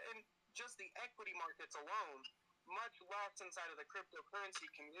in just the equity markets alone, much less inside of the cryptocurrency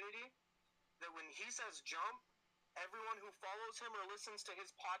community. That when he says jump, everyone who follows him or listens to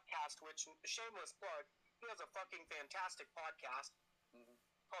his podcast, which shameless plug, he has a fucking fantastic podcast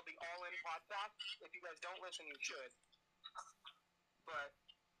called the All In Podcast. If you guys don't listen, you should. But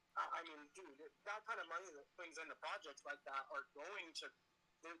I mean, dude, that kind of money that brings into projects like that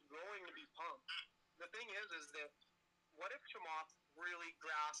they're going to be pumped. The thing is that what if Chamath really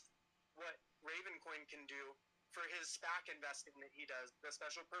grasped what Ravencoin can do for his SPAC investing that he does, the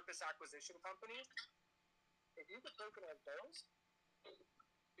special purpose acquisition companies? If you could tokenize those,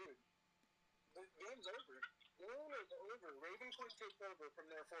 dude, the game's over. The game is over. Ravencoin takes over from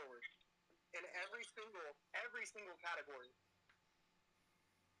there forward in every single category.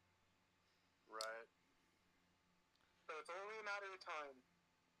 Right. So it's only a matter of time.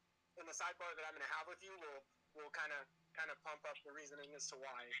 And the sidebar that I'm going to have with you will kind of pump up the reasoning as to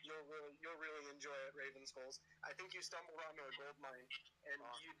why you'll really enjoy it, Raven Skulls. I think you stumbled onto a gold mine, and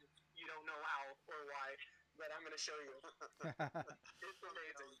you don't know how or why, but I'm going to show you. It's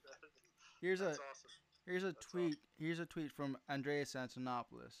amazing. Awesome. Here's a tweet. Awesome. Here's a tweet from Andreas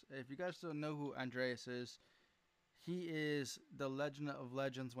Antonopoulos. If you guys don't know who Andreas is, he is the legend of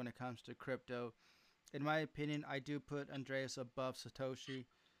legends when it comes to crypto. In my opinion, I do put Andreas above Satoshi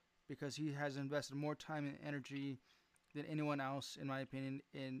because he has invested more time and energy than anyone else, in my opinion,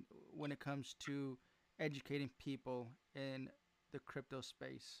 in when it comes to educating people in the crypto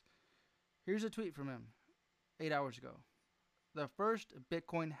space. Here's a tweet from him 8 hours ago. The first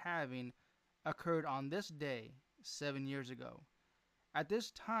Bitcoin halving occurred on this day 7 years ago. At this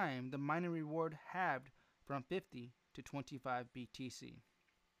time, the mining reward halved from 50 to 25 BTC.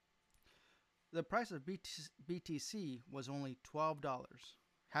 The price of BTC was only $12.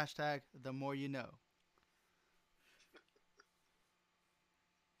 Hashtag the more you know.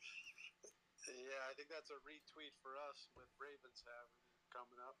 Yeah, I think that's a retweet for us with Ravens having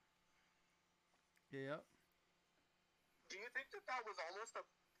coming up. Yep. Do you think that was almost a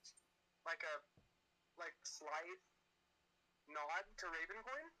slight nod to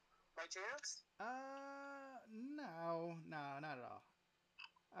Ravencoin by chance? No, not at all.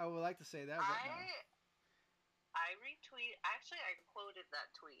 I would like to say that, but no. I retweet. Actually, I quoted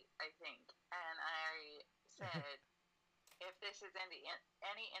that tweet, I think, and I said, if this is any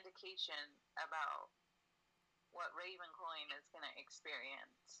indication about what Ravencoin is going to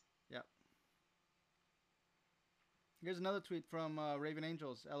experience. Yep. Here's another tweet from Raven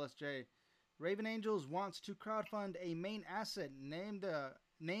Angels, LSJ. Raven Angels wants to crowdfund a main asset named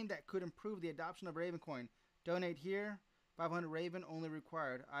that could improve the adoption of Ravencoin. Donate here. 500 Raven only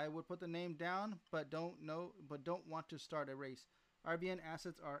required. I would put the name down, but don't want to start a race. RBN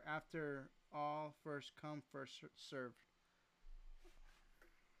assets are after all first come, first served.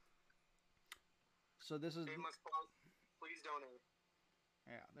 So this is. Please donate.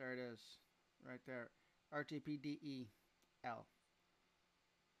 Yeah, there it is, right there. RTPDEL.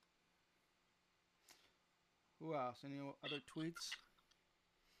 Who else? Any other tweets?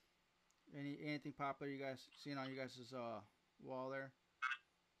 Anything popular you guys seen on you guys' wall there?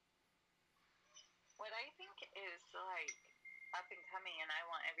 What I think is like up and coming, and I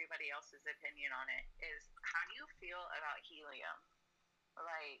want everybody else's opinion on it, is how do you feel about helium?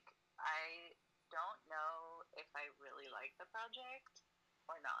 Like, I don't know if I really like the project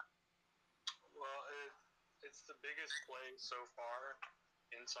or not. Well, it's the biggest play so far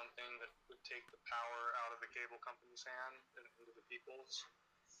in something that would take the power out of the cable company's hand and into the people's.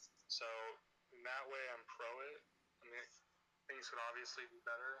 So in that way, I'm pro it. I mean, things could obviously be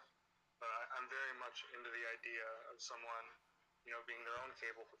better, but I'm very much into the idea of someone, being their own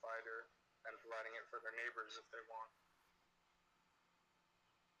cable provider and providing it for their neighbors if they want.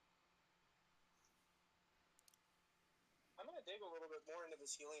 I'm going to dig a little bit more into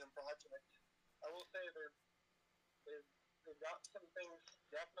this helium project. I will say they've got some things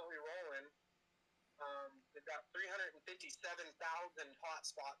definitely rolling. They've got 357,000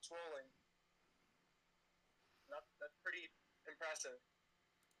 hotspots rolling. That's pretty impressive.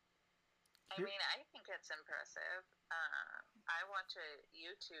 I mean, I think it's impressive. I watch a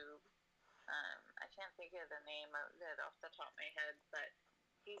YouTube. I can't think of the name of it off the top of my head, but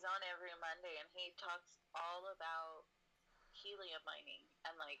he's on every Monday, and he talks all about helium mining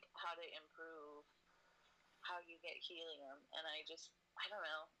and like how how you get helium, and I don't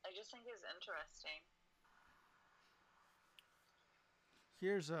know. I just think it's interesting.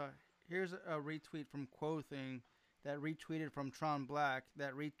 Here's a retweet from Quothing that retweeted from Tron Black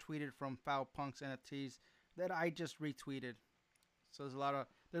that retweeted from Foul Punks NFTs that I just retweeted. So there's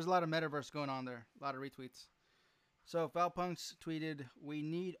a lot of metaverse going on there. A lot of retweets. So Foul Punks tweeted, "We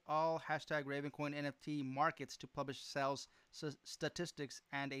need all hashtag Ravencoin NFT markets to publish sales statistics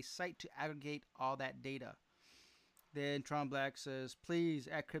and a site to aggregate all that data." Then Tron Black says, "Please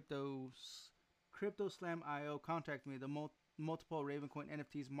at CryptoSlam.io contact me. The multiple Ravencoin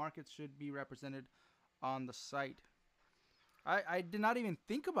NFTs markets should be represented on the site." I did not even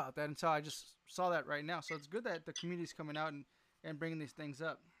think about that until I just saw that right now. So it's good that the community's coming out and bringing these things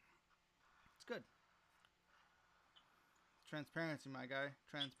up. It's good. Transparency, my guy.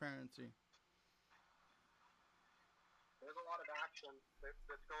 Transparency. There's a lot of action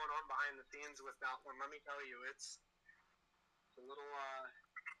that's going on behind the scenes with that one. Let me tell you, it's a little,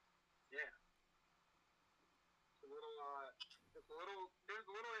 yeah. There's a little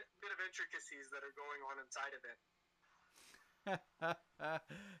bit of intricacies that are going on inside of it.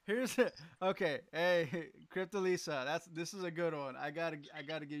 Here's it. Okay, hey, Cryptolisa, this is a good one. I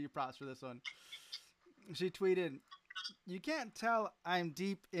gotta give you props for this one. She tweeted, "You can't tell I'm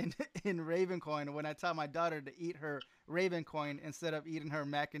deep in Ravencoin when I tell my daughter to eat her Ravencoin instead of eating her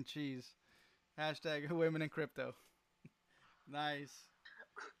mac and cheese." Hashtag women in crypto. Nice.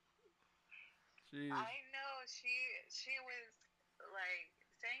 Jeez. I know she was like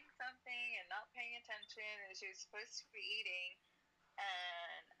saying something and not paying attention, and she was supposed to be eating,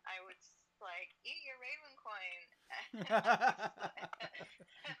 and I was like, "Eat your Ravencoin." And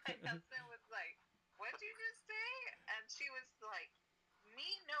my husband was like, "What'd you just say?" And she was like,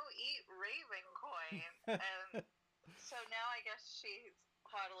 "Me no eat Ravencoin." And so now I guess she's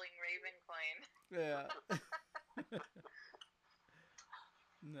coddling Ravencoin. Yeah.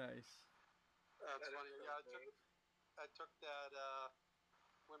 Nice. That's funny. Yeah, I took that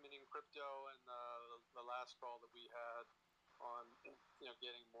women in crypto and the last call that we had on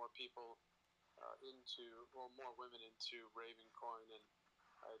getting more people more women into Ravencoin, and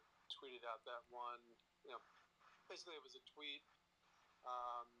I tweeted out that one. Basically it was a tweet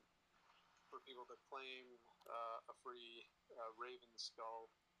for people to claim a free Raven skull,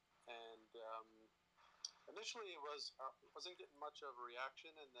 and initially it wasn't getting much of a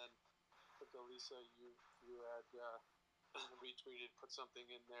reaction, and then Lisa, you had retweeted, put something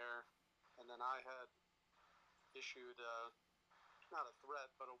in there, and then I had issued not a threat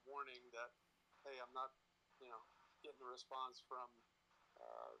but a warning that, hey, I'm not getting a response from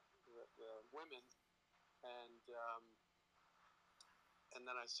the women, and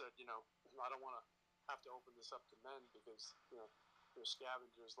then I said, I don't want to have to open this up to men because they're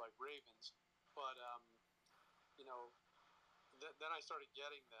scavengers like ravens, but then I started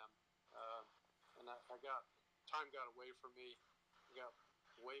getting them. And time got away from me. I got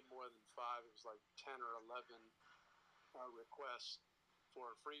way more than 5. It was like 10 or 11 requests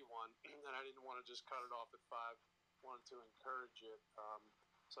for a free one, and I didn't want to just cut it off at 5. Wanted to encourage it,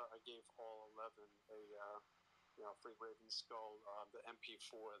 so I gave all 11 a free Raven skull, the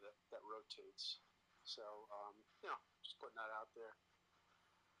MP4 that rotates. So just putting that out there.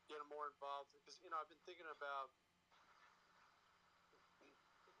 Get them more involved because I've been thinking about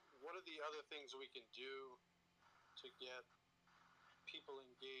what are the other things we can do to get people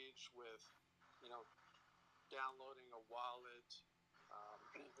engaged with, downloading a wallet.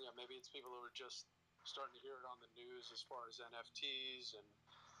 Maybe it's people who are just starting to hear it on the news as far as NFTs, and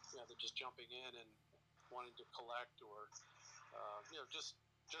they're just jumping in and wanting to collect, or just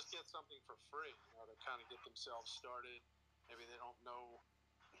get something for free, to kind of get themselves started. Maybe they don't know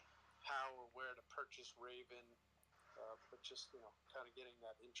how or where to purchase Raven. But just kind of getting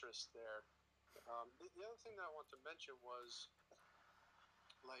that interest there. The other thing that I want to mention was,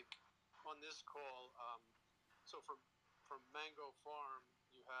 like on this call, so from Mango Farm,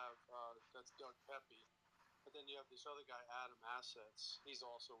 you have that's Doug Pepe, but then you have this other guy, Adam Assets. He's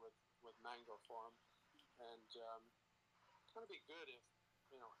also with Mango Farm, and kind of be good if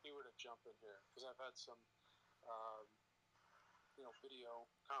he were to jump in here, because I've had some video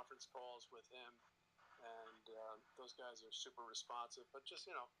conference calls with him. And those guys are super responsive. But just,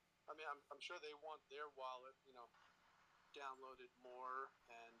 I'm sure they want their wallet, downloaded more,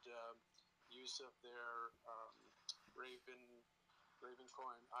 and use of their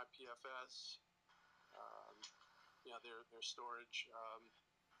Ravencoin IPFS, their storage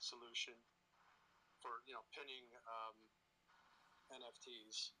solution for, pinning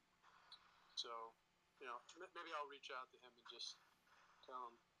NFTs. So, maybe I'll reach out to him and just tell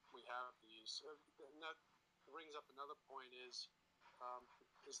him we have these. brings up another point is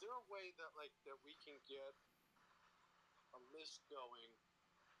there a way that we can get a list going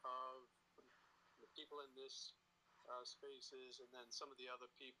of the people in this spaces, and then some of the other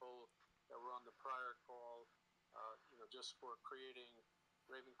people that were on the prior call, just for creating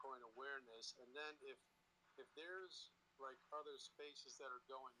Ravencoin awareness. And then if there's like other spaces that are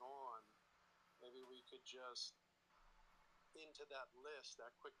going on, maybe we could just into that list,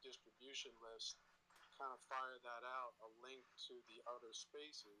 that quick distribution list, kind of fire that out, a link to the other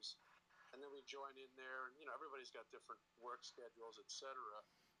spaces, and then we join in there. And everybody's got different work schedules, etc.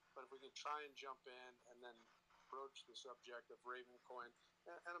 But if we can try and jump in and then broach the subject of Ravencoin,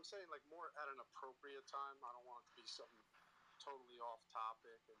 and I'm saying like more at an appropriate time. I don't want it to be something totally off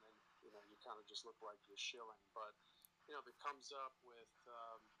topic, and then you kind of just look like you're shilling. But if it comes up with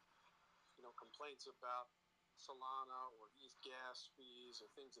complaints about Solana or ETH gas fees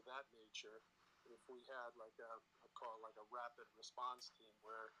or things of that nature, if we had like I call it like a rapid response team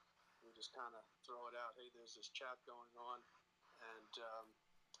where we just kind of throw it out, hey, there's this chat going on, and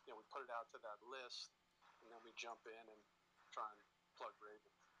we put it out to that list, and then we jump in and try and plug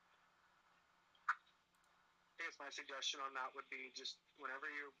Raven. I guess my suggestion on that would be just whenever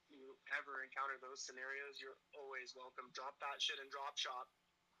you ever encounter those scenarios, you're always welcome. Drop that shit and drop shop.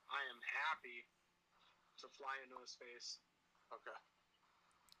 I am happy to fly into a space. Okay.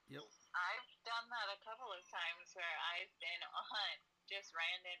 Yep. I've done that a couple of times where I've been on just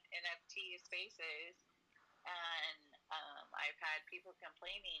random NFT spaces, and I've had people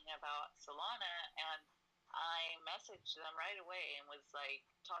complaining about Solana, and I messaged them right away and was like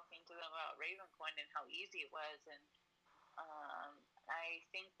talking to them about Ravencoin and how easy it was, and I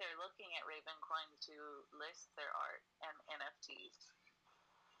think they're looking at Ravencoin to list their art and NFTs.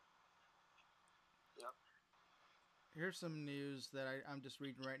 Yep. Here's some news that I'm just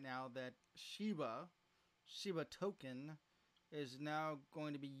reading right now that Shiba token is now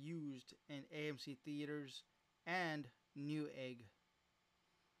going to be used in AMC theaters and Newegg.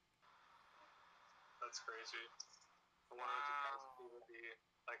 That's crazy. The one with the capacity would be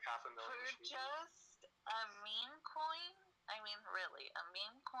like $500,000. For just a meme coin? I mean, really, a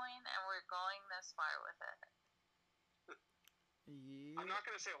meme coin, and we're going this far with it. Yeah. I'm not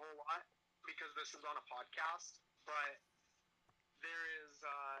going to say a whole lot because this is on a podcast, but there is,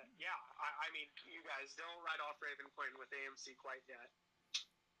 I mean, you guys don't write off Ravencoin with AMC quite yet.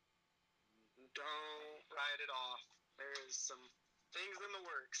 Don't write it off. There is some things in the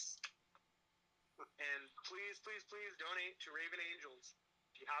works. And please, please, please donate to Raven Angels.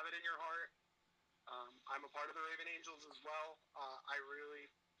 If you have it in your heart, I'm a part of the Raven Angels as well. I really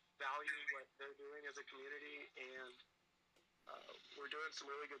value what they're doing as a community, and we're doing some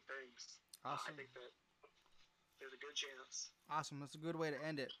really good things. Awesome. I think that there's a good chance. Awesome. That's a good way to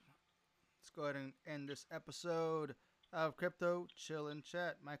end it. Let's go ahead and end this episode of Crypto Chill and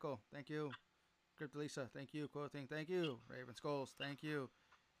Chat. Michael, thank you. Crypto Lisa, thank you. Quoting, thank you. Raven Skulls, thank you.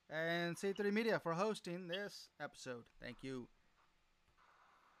 And C3 Media for hosting this episode. Thank you.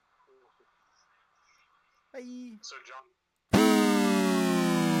 Bye. So, John,